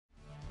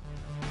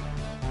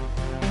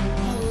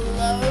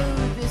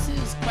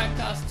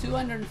Quackcast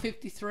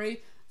 253,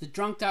 the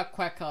Drunkduck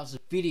Quackcast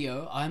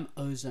video. I'm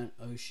Ozone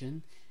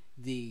Ocean,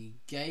 the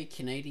gay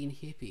Canadian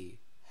hippie.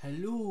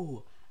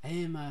 Hello, I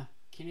am a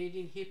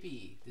Canadian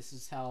hippie. This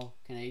is how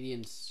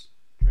Canadians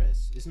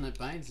dress. Isn't it,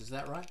 Baines? Is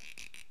that right?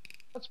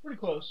 That's pretty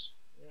close.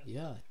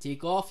 Yeah,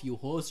 take off, you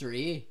hoser,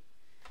 eh?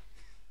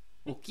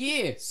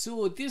 Okay,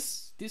 so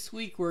this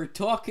week we're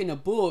talking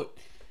about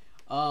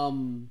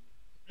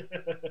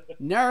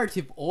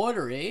narrative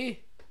order, eh?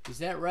 Is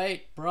that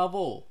right?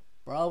 Bravo.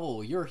 Bravo,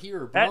 you're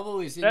here.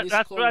 Bravo is in this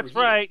corner. That's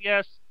right,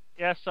 yes.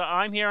 Yes,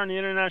 I'm here on the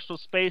International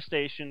Space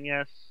Station,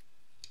 yes.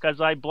 Because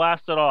I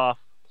blasted off,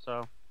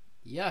 so.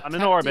 Yeah, I'm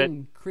in orbit.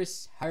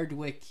 Chris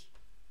Hardwick.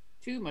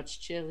 Too much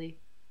chili.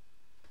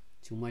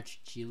 Too much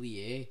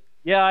chili, eh?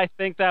 Yeah, I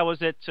think that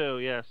was it too,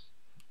 yes.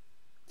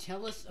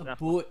 Tell us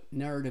Definitely. about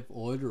narrative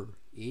order,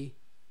 eh?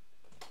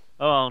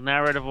 Oh,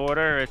 narrative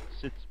order,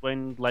 it's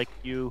when, like,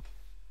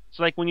 it's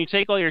like when you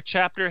take all your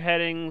chapter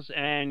headings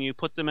and you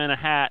put them in a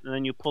hat and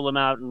then you pull them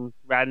out and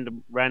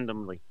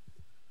randomly.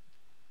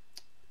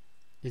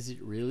 Is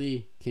it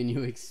really? Can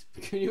you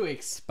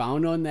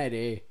expound on that,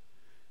 eh?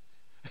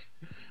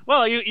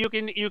 Well, you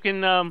can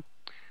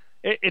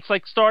it's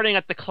like starting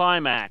at the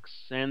climax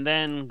and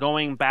then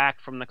going back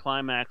from the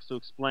climax to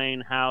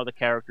explain how the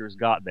characters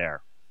got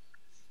there.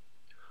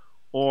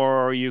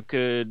 Or it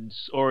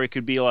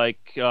could be like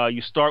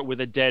you start with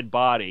a dead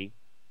body,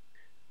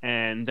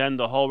 and then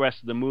the whole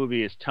rest of the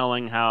movie is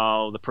telling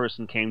how the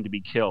person came to be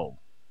killed.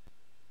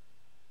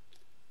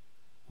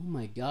 Oh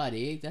my god,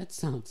 eh? That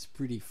sounds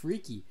pretty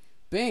freaky.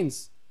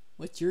 Baines,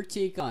 what's your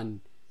take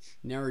on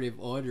narrative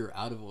order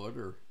out of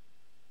order?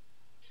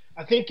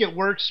 I think it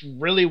works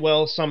really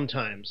well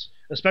sometimes,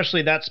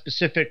 especially that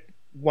specific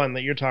one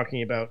that you're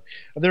talking about.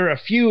 There are a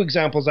few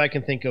examples I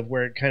can think of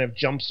where it kind of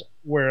jumps,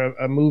 where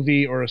a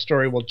movie or a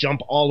story will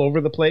jump all over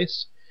the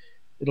place.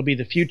 It'll be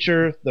the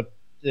future,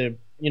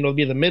 it'll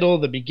be the middle,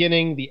 the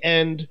beginning, the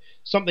end,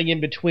 something in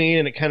between,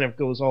 and it kind of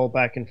goes all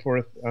back and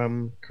forth.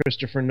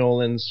 Christopher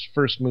Nolan's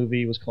first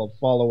movie was called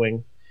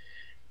Following.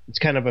 It's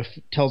kind of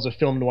tells a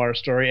film noir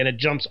story, and it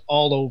jumps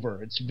all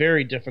over. It's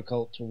very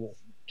difficult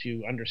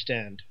to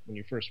understand when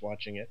you're first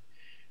watching it.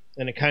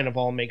 And it kind of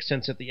all makes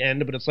sense at the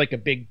end, but it's like a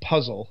big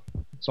puzzle.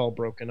 It's all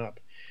broken up.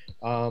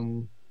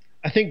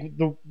 I think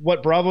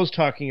what Bravo's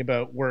talking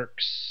about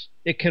works.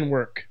 It can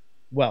work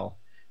well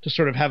to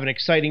sort of have an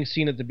exciting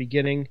scene at the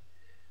beginning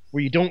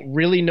where you don't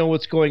really know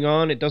what's going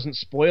on. It doesn't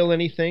spoil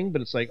anything,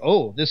 but it's like,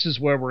 oh, this is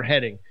where we're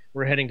heading.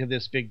 We're heading to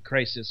this big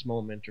crisis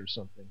moment or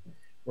something,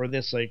 or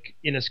this like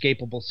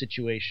inescapable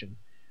situation.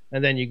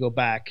 And then you go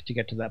back to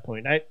get to that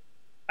point. I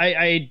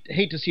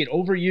hate to see it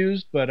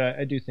overused, but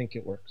I do think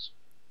it works.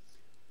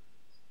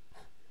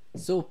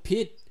 So,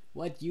 Pitt,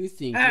 what do you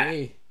think,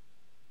 eh?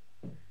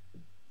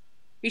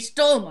 He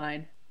stole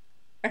mine.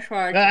 That's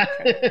why I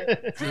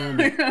Damn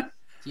it.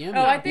 Damn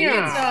Oh, it, I think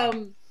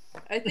Baines.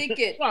 I think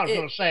it. What I was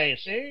gonna say,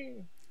 see?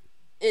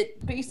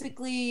 It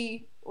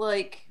basically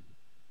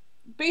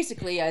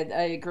I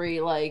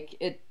agree. Like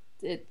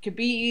it could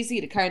be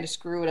easy to kind of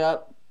screw it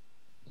up,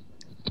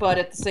 but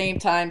at the same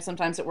time,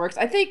 sometimes it works.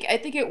 I think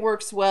it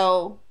works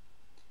well,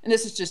 and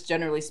this is just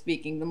generally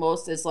speaking. The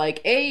most is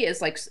like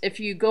if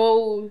you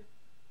go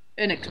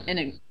in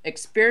an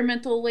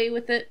experimental way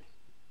with it,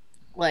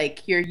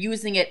 like you're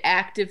using it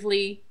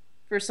actively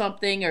for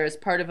something or as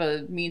part of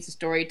a means of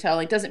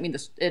storytelling. Doesn't mean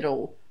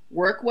it'll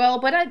work well,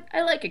 but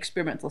I like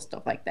experimental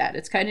stuff like that.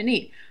 It's kind of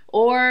neat.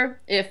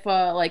 Or if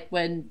like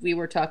when we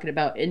were talking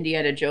about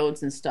Indiana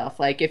Jones and stuff,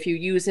 like if you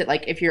use it,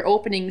 like if your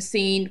opening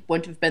scene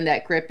wouldn't have been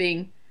that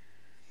gripping,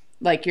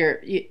 like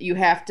you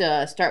have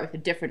to start with a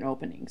different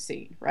opening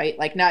scene, right?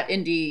 Like not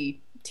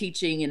Indy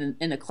teaching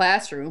in a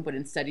classroom, but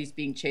instead he's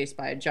being chased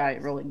by a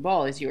giant rolling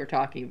ball, as you were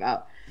talking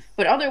about.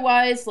 But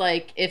otherwise,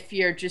 like if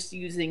you're just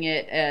using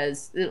it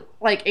as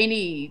like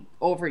any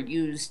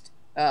overused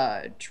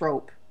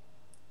trope,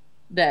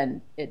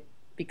 then it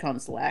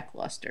becomes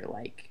lackluster.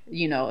 Like,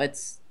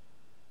 it's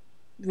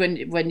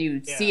when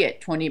you see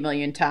it 20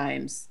 million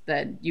times,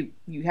 then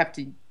you have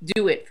to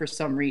do it for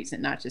some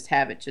reason, not just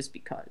have it just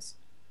because.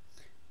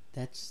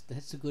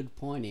 That's a good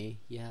point, eh?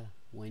 Yeah,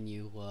 when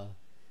you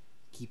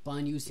keep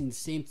on using the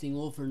same thing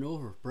over and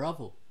over.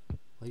 Bravo.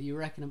 What do you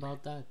reckon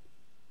about that?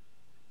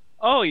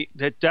 Oh,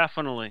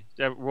 definitely.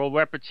 Well,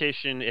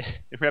 repetition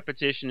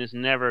is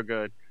never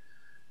good.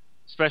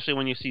 Especially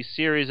when you see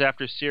series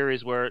after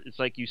series where it's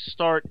like you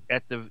start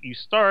at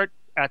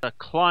the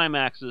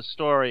climax of the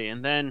story,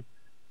 and then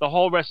the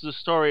whole rest of the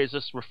story is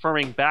just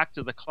referring back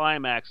to the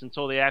climax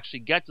until they actually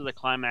get to the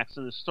climax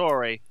in the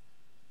story.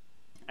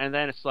 And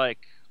then it's like,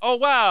 oh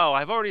wow,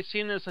 I've already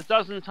seen this a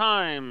dozen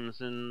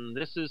times, and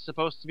this is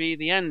supposed to be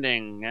the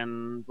ending,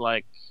 and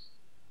like,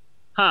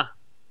 huh,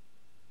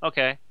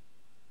 okay,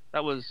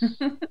 that was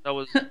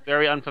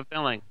very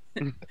unfulfilling.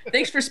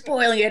 Thanks for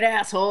spoiling it,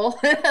 asshole.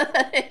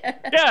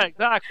 Yeah,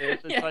 exactly.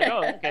 It's like,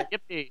 oh, okay,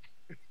 yippee.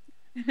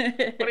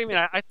 What do you mean?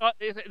 I thought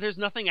there's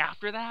nothing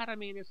after that. I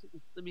mean,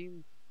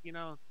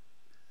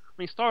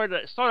 start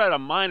at a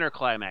minor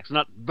climax,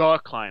 not the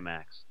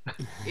climax.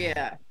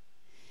 Yeah.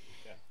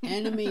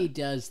 Anime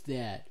does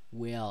that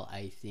well,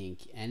 I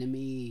think.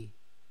 Anime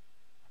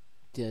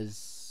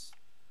goes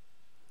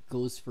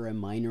for a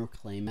minor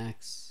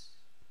climax.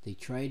 They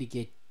try to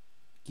give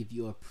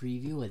you a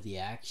preview of the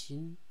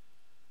action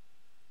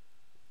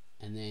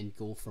and then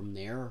go from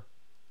there.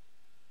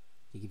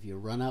 They give you a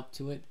run up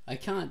to it. I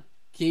can't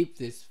keep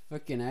this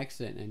fucking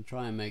accent and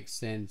try and make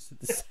sense at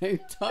the same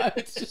time.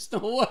 It's just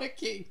not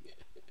working.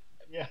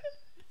 Yeah.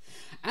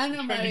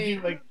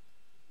 Anime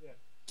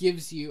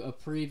gives you a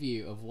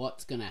preview of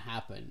what's gonna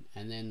happen,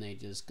 and then they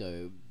just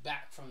go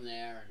back from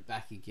there and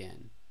back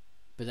again.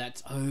 But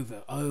that's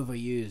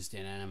overused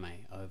in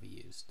anime.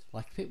 Overused,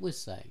 like Pip was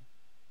saying.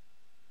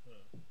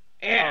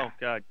 Yeah. Oh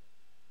God.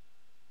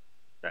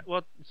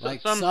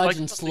 Like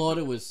Sergeant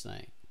Slaughter was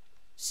saying.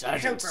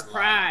 Sergeant Super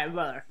crime,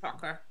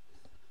 motherfucker.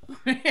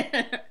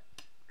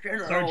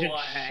 Sergeant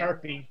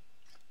Sharpie.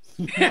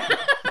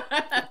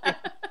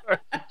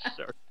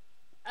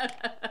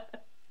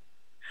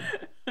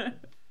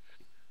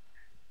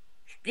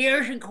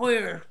 Steers and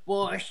queers,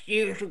 boys.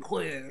 Steers and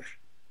queers.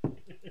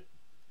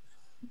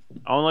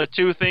 Only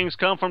two things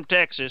come from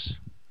Texas.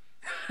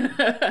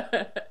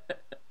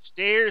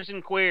 Steers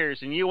and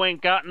queers, and you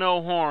ain't got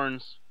no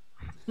horns.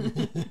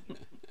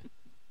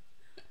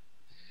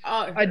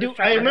 I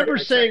remember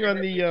saying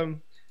on the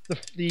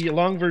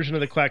long version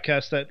of the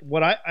Quackcast that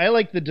what I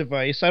like the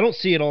device. I don't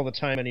see it all the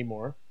time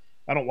anymore.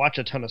 I don't watch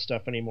a ton of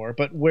stuff anymore.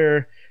 But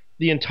where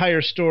the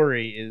entire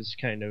story is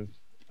kind of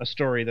a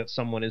story that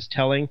someone is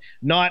telling,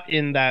 not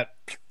in that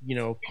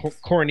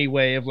corny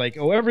way of like,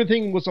 oh,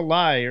 everything was a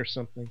lie or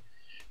something,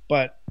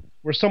 but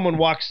where someone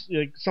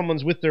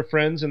someone's with their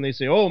friends and they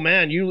say, oh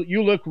man,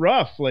 you look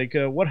rough. Like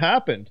what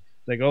happened?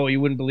 Like, oh, you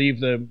wouldn't believe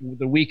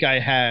the week I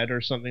had or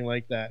something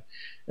like that.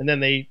 And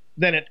then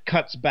it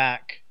cuts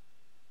back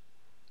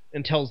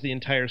and tells the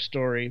entire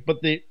story.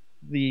 But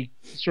the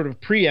sort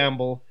of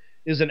preamble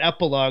is an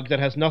epilogue that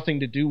has nothing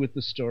to do with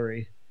the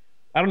story.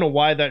 I don't know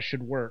why that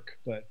should work,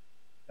 but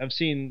I've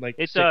seen like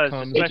it does,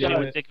 especially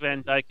with Dick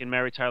Van Dyke and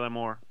Mary Tyler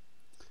Moore.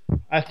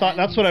 I thought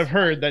that's what I've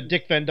heard, that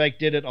Dick Van Dyke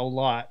did it a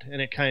lot,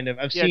 and it kind of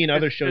I've seen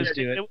other shows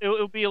do it. It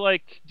would be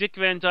like Dick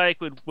Van Dyke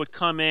would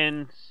come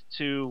in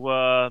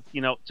to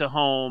to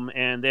home,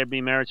 and there'd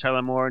be Mary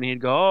Tyler Moore, and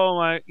he'd go,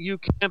 "Oh, you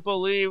can't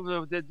believe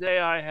the day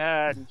I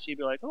had," and she'd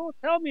be like, "Oh,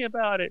 tell me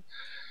about it.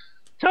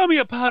 Tell me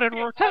about it,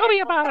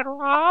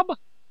 Rob."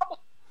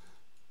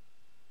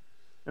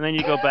 And then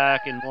you go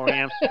back in more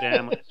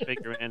Amsterdam with his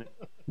figure in it.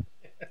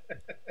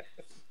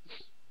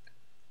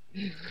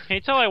 Can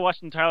you tell I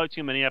watched entirely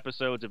too many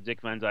episodes of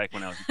Dick Van Dyke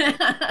when I was a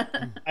kid?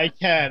 I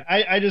can.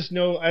 I just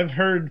know I've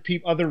heard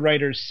other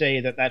writers say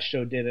that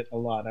show did it a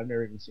lot. I've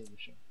never even seen the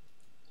show.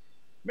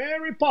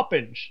 Mary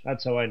Poppins.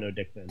 That's how I know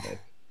Dick Van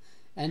Dyke.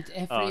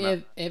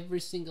 And every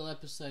single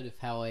episode of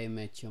How I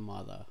Met Your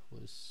Mother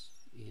was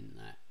in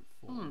that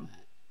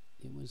format.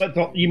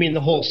 You mean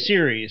the whole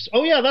series?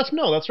 Oh yeah,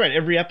 that's right.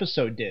 Every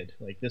episode did.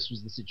 Like this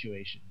was the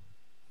situation.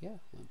 Yeah,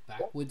 went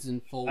backwards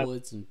and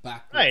forwards and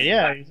backwards. Right.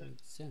 Yeah.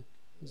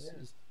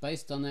 It's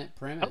based on that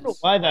premise. I don't know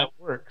why that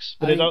works,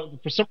 but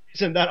for some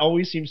reason that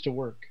always seems to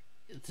work.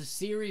 The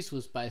series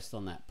was based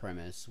on that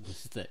premise,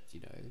 was that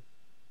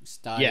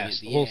starting at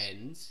the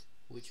end,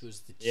 which was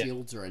the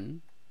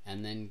children,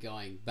 and then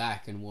going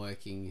back and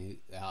working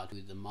out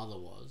who the mother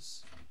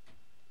was,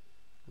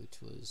 which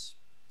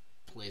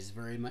plays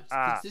very much.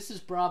 This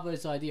is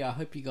Bravo's idea. I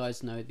hope you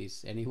guys know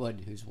this. Anyone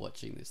who's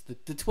watching this,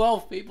 the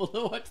 12 people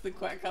who watch the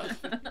Quackcast,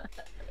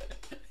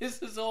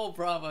 this is all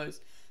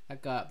Bravo's.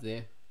 That guy up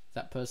there.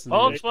 That person.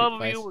 All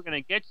 12 of you, we're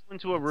going to get you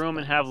into a room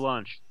and have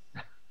lunch.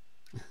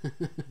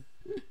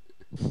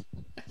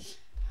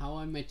 How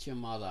I Met Your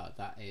Mother.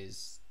 That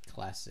is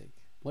classic.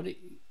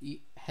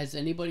 Has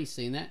anybody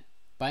seen that?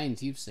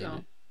 Baines, you've seen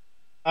it.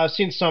 I've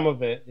seen some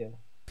of it, yeah.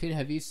 Pete,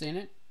 have you seen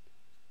it?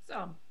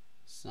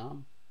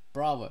 Some.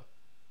 Bravo.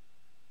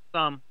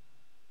 Some.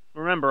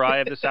 Remember, I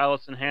have this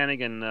Alison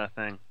Hannigan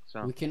thing.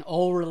 So we can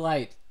all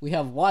relate. We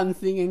have one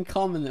thing in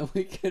common that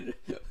we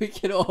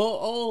could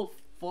all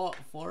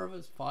four of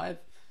us, five.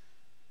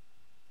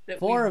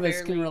 Four of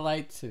us can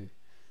relate to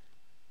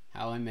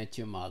How I Met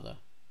Your Mother.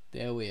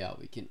 There we are.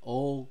 We can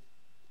all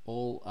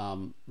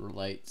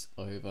relate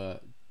over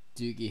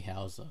Doogie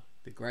Howser,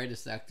 the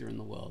greatest actor in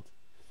the world.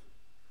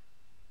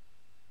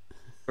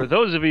 For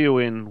those of you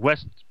in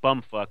West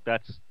Bumfuck,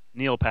 that's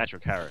Neil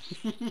Patrick Harris.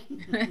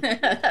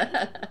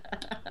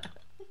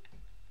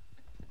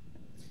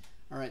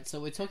 Alright,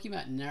 so we're talking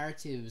about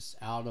narratives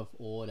out of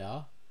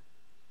order.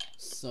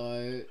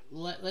 So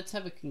let's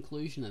have a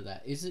conclusion of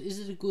that. Is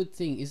it a good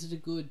thing? Is it a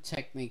good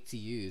technique to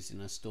use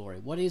in a story?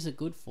 What is it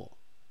good for?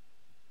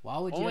 Why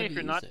would you ever use it?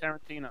 Only if you're not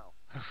Tarantino.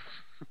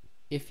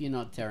 If you're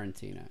not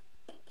Tarantino.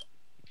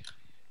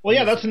 Well,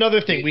 yeah, that's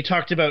another thing. We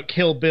talked about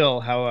Kill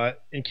Bill, how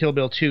in Kill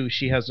Bill 2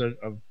 she has a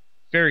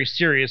very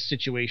serious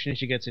situation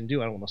she gets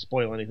into. I don't want to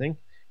spoil anything in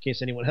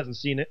case anyone hasn't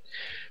seen it.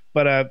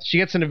 But she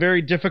gets in a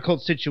very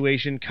difficult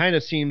situation, kind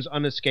of seems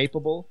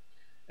unescapable.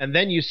 And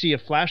then you see a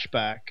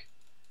flashback,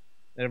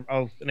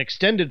 of an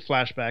extended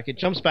flashback. It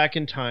jumps back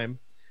in time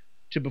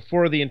to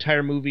before the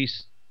entire movie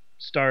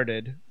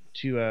started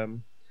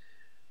to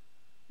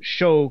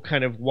show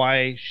kind of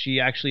why she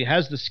actually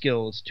has the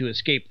skills to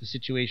escape the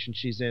situation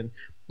she's in.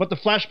 But the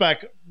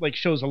flashback like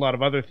shows a lot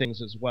of other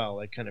things as well,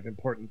 like kind of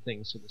important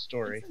things to the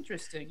story. That's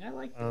interesting. I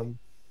like that.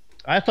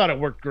 I thought it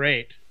worked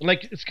great.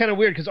 Like it's kind of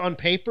weird because on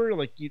paper,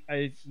 like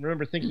I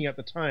remember thinking at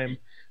the time,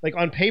 like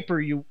on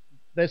paper,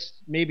 this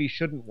maybe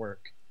shouldn't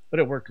work, but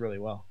it worked really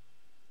well.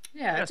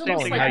 Yeah, it's same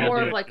almost thing like how you more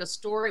do of it. like a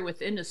story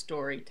within a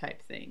story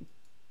type thing,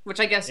 which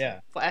I guess Yeah.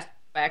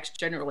 flashbacks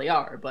generally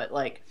are. But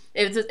like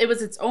it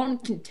was its own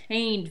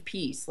contained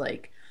piece.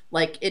 Like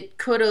it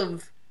could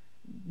have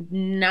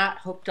not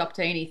hooked up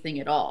to anything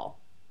at all,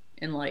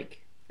 and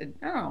like I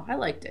don't know, I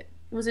liked it.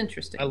 It was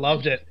interesting. I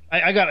loved it.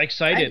 I got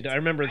excited. I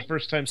remember the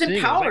first time It's seeing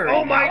it. I was like, empowering.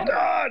 oh my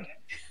god!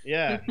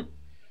 Yeah.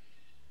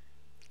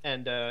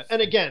 And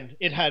again,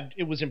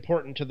 it was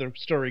important to the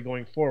story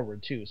going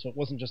forward too. So it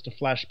wasn't just a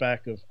flashback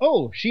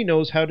of she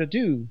knows how to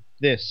do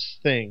this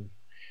thing.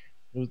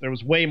 There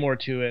was way more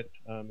to it.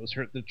 It was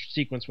the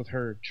sequence with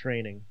her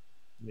training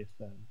with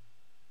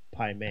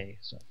Pai Mei.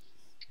 So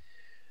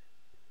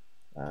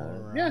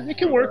yeah, it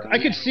can work. I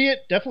could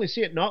definitely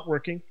see it not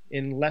working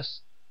in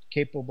less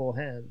capable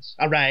hands.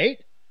 All right.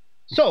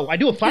 So I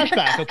do a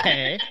flashback.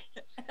 Okay.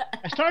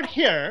 I start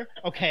here.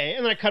 Okay,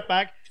 and then I cut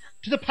back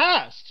to the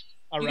past.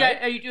 All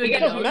right. Are you doing It the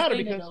doesn't nose matter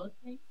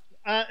thing?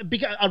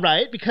 because all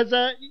right, because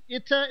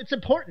it's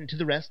important to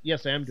the rest.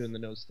 Yes, I am doing the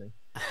nose thing.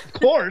 Of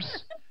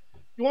course.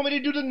 You want me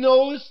to do the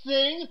nose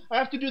thing? I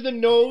have to do the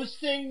nose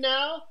thing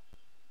now.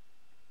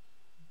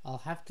 I'll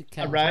have to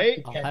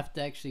I'll have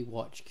to actually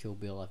watch Kill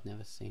Bill. I've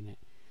never seen it.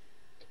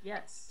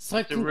 Yes. So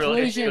It's a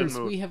really good conclusions.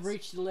 movie. We have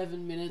reached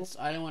 11 minutes.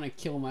 I don't want to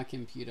kill my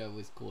computer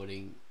with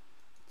recording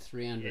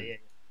 300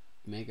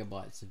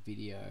 megabytes of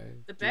video.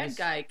 The bad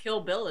guy, Kill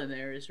Bill, in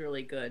there is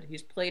really good.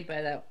 He's played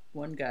by that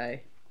one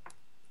guy.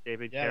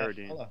 David Yeah,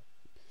 Carradine. fella.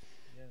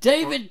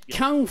 David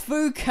Kung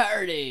Fu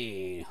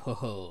Carradine. Ho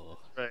ho.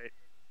 Right.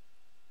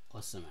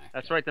 Awesome actor.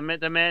 That's right.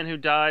 The man who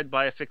died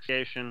by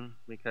asphyxiation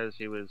because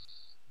he was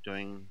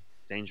doing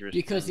dangerous.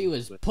 Because he things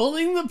was with-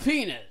 pulling the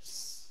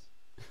penis.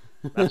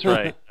 That's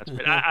right. That's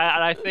right.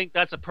 I think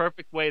that's a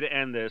perfect way to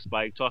end this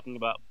by talking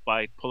about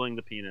pulling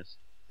the penis.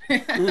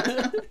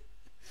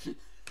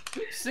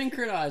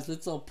 Synchronized.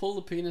 Let's all pull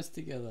the penis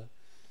together.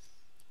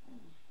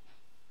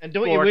 And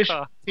don't you wish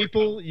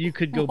people you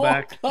could go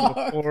back to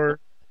before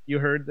you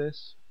heard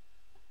this?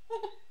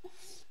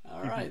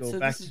 All You right. could go So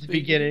back this to is the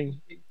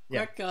beginning.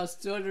 Yeah.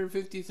 Quackcast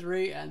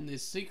 253, and the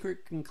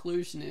secret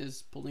conclusion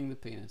is pulling the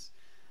penis.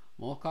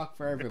 More cock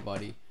for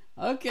everybody.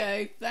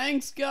 Okay,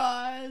 thanks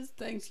guys.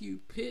 Thanks you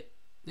Pitt.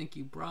 Thank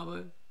you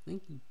Bravo.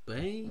 Thank you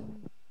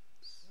Bane.